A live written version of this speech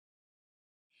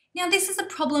Now, this is a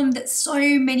problem that so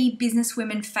many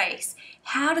businesswomen face: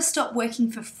 how to stop working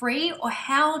for free, or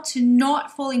how to not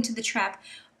fall into the trap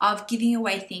of giving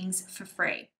away things for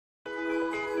free.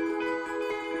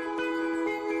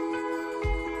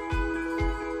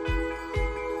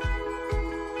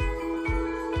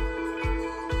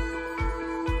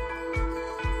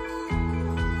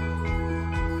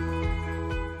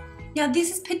 Now,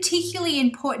 this is particularly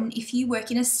important if you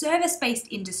work in a service-based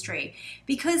industry,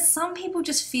 because some people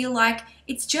just feel like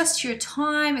it's just your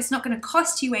time, it's not going to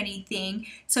cost you anything,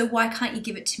 so why can't you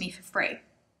give it to me for free?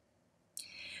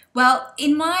 Well,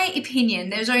 in my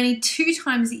opinion, there's only two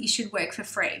times that you should work for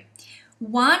free.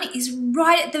 One is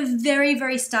right at the very,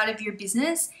 very start of your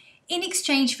business, in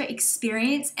exchange for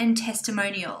experience and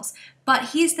testimonials.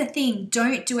 But here's the thing,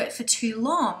 don't do it for too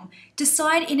long.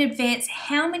 Decide in advance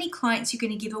how many clients you're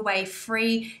going to give away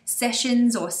free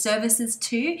sessions or services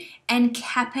to, and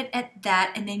cap it at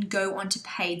that, and then go on to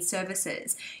paid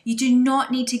services. You do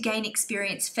not need to gain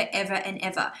experience forever and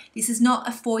ever. This is not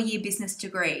a 4-year business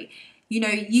degree.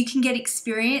 You can get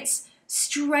experience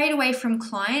straight away from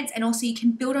clients, and also you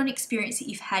can build on experience that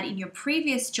you've had in your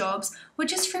previous jobs or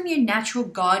just from your natural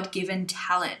God-given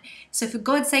talent. So for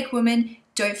God's sake, women,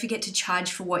 don't forget to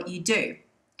charge for what you do.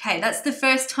 Okay, that's the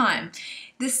first time.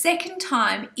 The second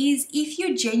time is if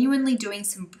you're genuinely doing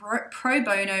some pro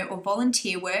bono or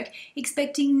volunteer work,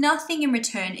 expecting nothing in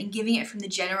return and giving it from the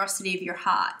generosity of your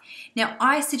heart. Now,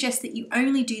 I suggest that you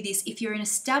only do this if you're an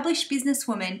established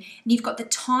businesswoman and you've got the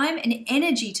time and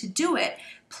energy to do it,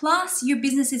 plus your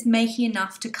business is making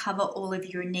enough to cover all of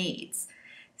your needs.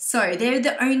 So they're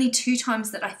the only two times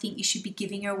that I think you should be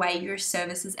giving away your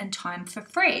services and time for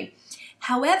free.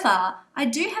 However, I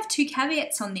do have two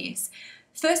caveats on this.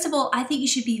 First of all, I think you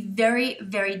should be very,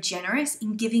 very generous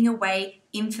in giving away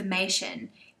information.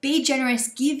 Be generous,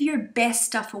 give your best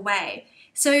stuff away.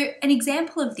 So an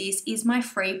example of this is my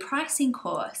free pricing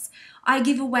course. I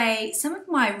give away some of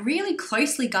my really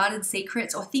closely guarded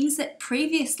secrets, or things that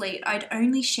previously I'd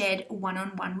only shared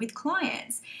one-on-one with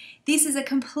clients. This is a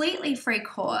completely free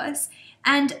course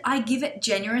and I give it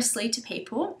generously to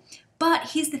people.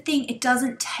 But here's the thing, it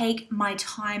doesn't take my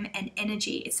time and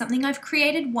energy. It's something I've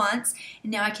created once,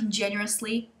 and now I can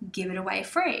generously give it away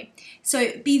free.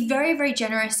 So be very, very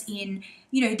generous in,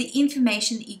 the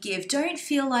information that you give. Don't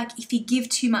feel like if you give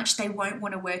too much, they won't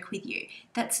want to work with you.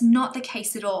 That's not the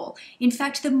case at all. In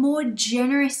fact, the more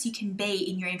generous you can be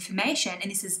in your information,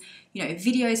 and this is,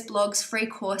 videos, blogs, free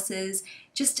courses,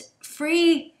 just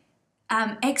free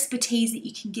expertise that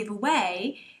you can give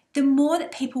away, the more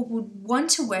that people would want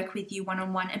to work with you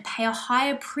one-on-one and pay a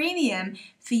higher premium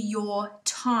for your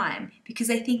time, because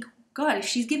they think, God, if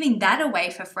she's giving that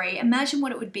away for free, imagine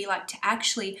what it would be like to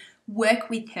actually work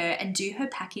with her and do her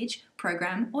package,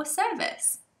 program, or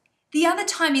service. The other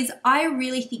time is I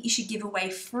really think you should give away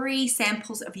free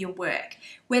samples of your work,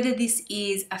 whether this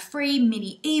is a free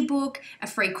mini ebook, a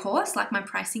free course like my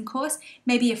pricing course,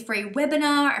 maybe a free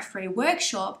webinar, a free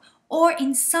workshop, or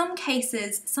in some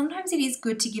cases, sometimes it is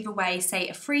good to give away, say,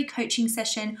 a free coaching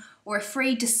session or a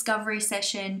free discovery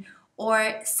session,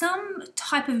 or some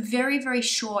type of very, very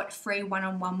short free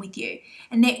one-on-one with you.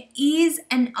 And there is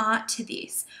an art to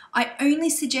this. I only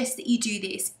suggest that you do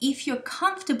this if you're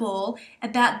comfortable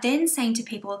about then saying to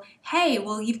people, hey,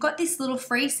 well, you've got this little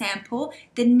free sample.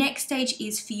 The next stage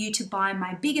is for you to buy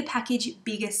my bigger package,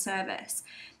 bigger service.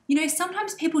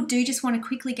 Sometimes people do just want to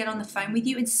quickly get on the phone with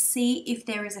you and see if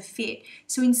there is a fit.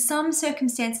 So in some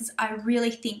circumstances, I really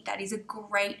think that is a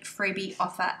great freebie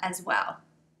offer as well.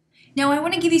 Now, I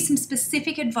want to give you some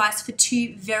specific advice for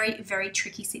two very, very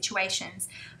tricky situations.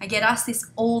 I get asked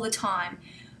this all the time.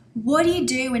 What do you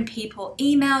do when people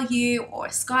email you or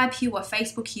Skype you or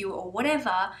Facebook you or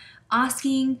whatever,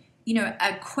 asking,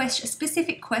 a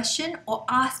specific question, or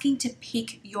asking to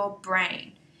pick your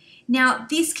brain? Now,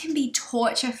 this can be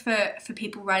torture for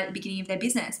people right at the beginning of their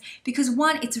business, because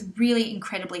one, it's really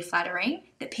incredibly flattering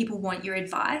that people want your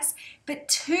advice, but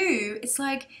two, it's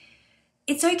like,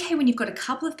 it's okay when you've got a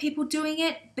couple of people doing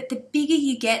it, but the bigger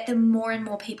you get, the more and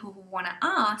more people will want to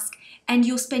ask, and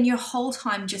you'll spend your whole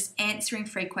time just answering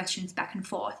free questions back and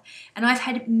forth. And I've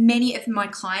had many of my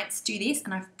clients do this,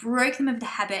 and I've broken them of the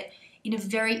habit in a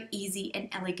very easy and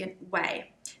elegant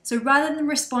way. So rather than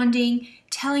responding,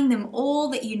 telling them all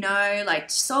that you know, like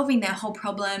solving their whole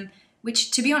problem,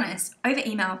 which, to be honest, over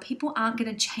email, people aren't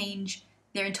going to change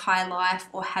their entire life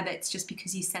or habits just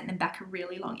because you sent them back a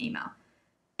really long email.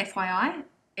 FYI,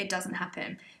 it doesn't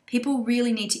happen. People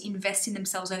really need to invest in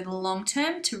themselves over the long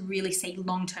term to really see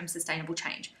long-term sustainable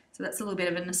change. So that's a little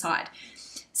bit of an aside.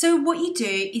 So what you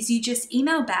do is you just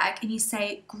email back and you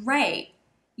say, great,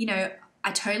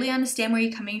 I totally understand where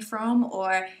you're coming from,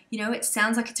 or, it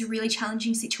sounds like it's a really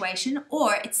challenging situation,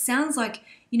 or it sounds like,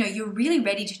 you're really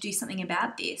ready to do something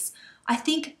about this. I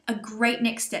think a great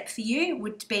next step for you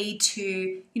would be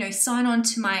to, sign on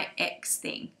to my X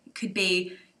thing. It could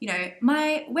be,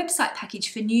 my website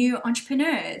package for new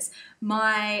entrepreneurs,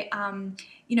 my,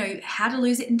 how to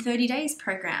lose it in 30 days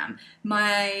program,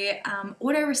 my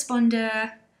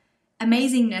autoresponder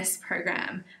amazingness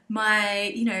program,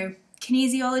 my,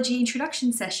 kinesiology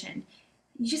introduction session.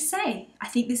 You just say, I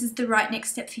think this is the right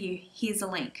next step for you. Here's a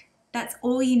link. That's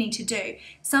all you need to do.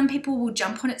 Some people will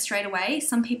jump on it straight away.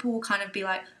 Some people will kind of be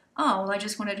like, oh, well, I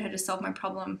just wanted her to solve my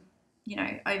problem,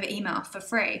 over email for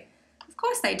free. Of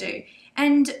course they do.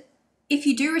 And if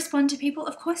you do respond to people,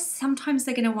 of course, sometimes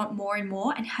they're going to want more and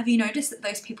more. And have you noticed that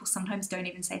those people sometimes don't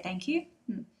even say thank you?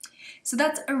 So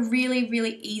that's a really,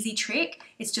 really easy trick.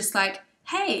 It's just like,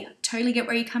 hey, totally get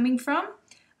where you're coming from.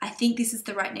 I think this is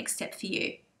the right next step for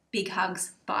you. Big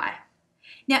hugs, bye.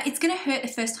 Now, it's going to hurt the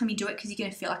first time you do it because you're going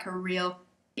to feel like a real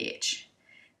bitch.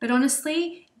 But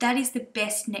honestly, that is the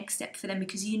best next step for them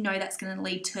because that's going to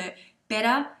lead to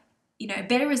better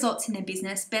results in their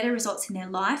business, better results in their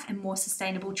life, and more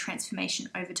sustainable transformation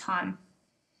over time.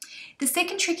 The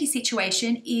second tricky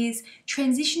situation is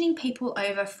transitioning people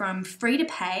over from free to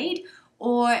paid,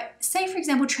 or say, for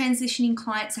example, transitioning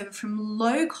clients over from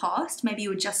low cost, maybe you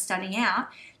were just starting out,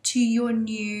 to your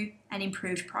new and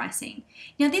improved pricing.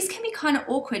 Now, this can be kind of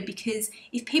awkward because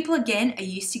if people, again, are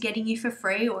used to getting you for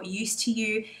free or used to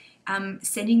you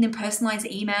sending them personalized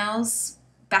emails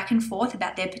back and forth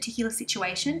about their particular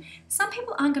situation, some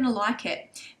people aren't going to like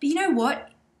it. But you know what?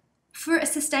 For a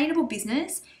sustainable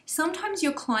business, sometimes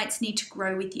your clients need to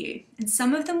grow with you, and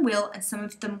some of them will and some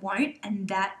of them won't, and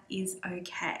that is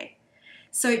okay.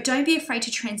 So don't be afraid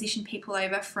to transition people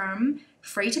over from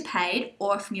free to paid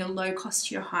or from your low cost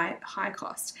to your high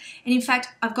cost. And in fact,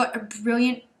 I've got a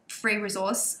brilliant free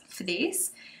resource for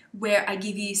this where I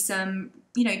give you some,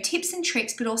 tips and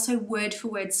tricks, but also word for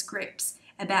word scripts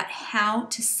about how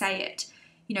to say it.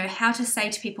 How to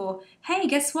say to people, hey,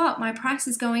 guess what? My price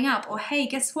is going up. Or, hey,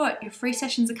 guess what? Your free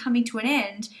sessions are coming to an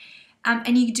end.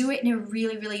 And you do it in a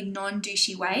really, really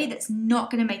non-douchey way that's not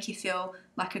going to make you feel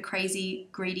like a crazy,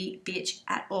 greedy bitch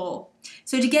at all.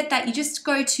 So to get that, you just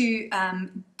go to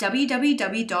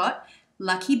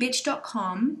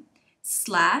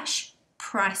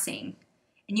www.luckybitch.com/pricing,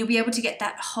 and you'll be able to get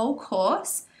that whole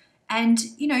course and,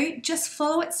 just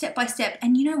follow it step by step.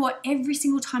 And you know what? Every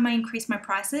single time I increase my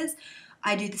prices,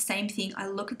 I do the same thing. I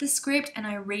look at the script and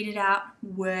I read it out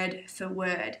word for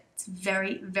word. It's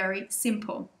very, very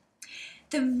simple.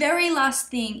 The very last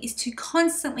thing is to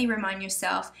constantly remind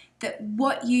yourself that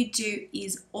what you do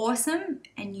is awesome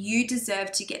and you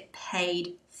deserve to get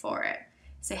paid for it.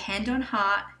 So hand on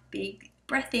heart, big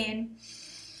breath in.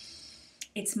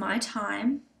 It's my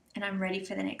time and I'm ready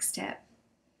for the next step.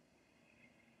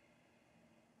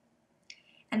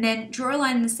 And then draw a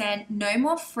line in the sand, no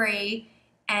more free,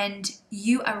 and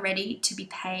you are ready to be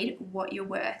paid what you're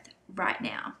worth right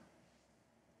now.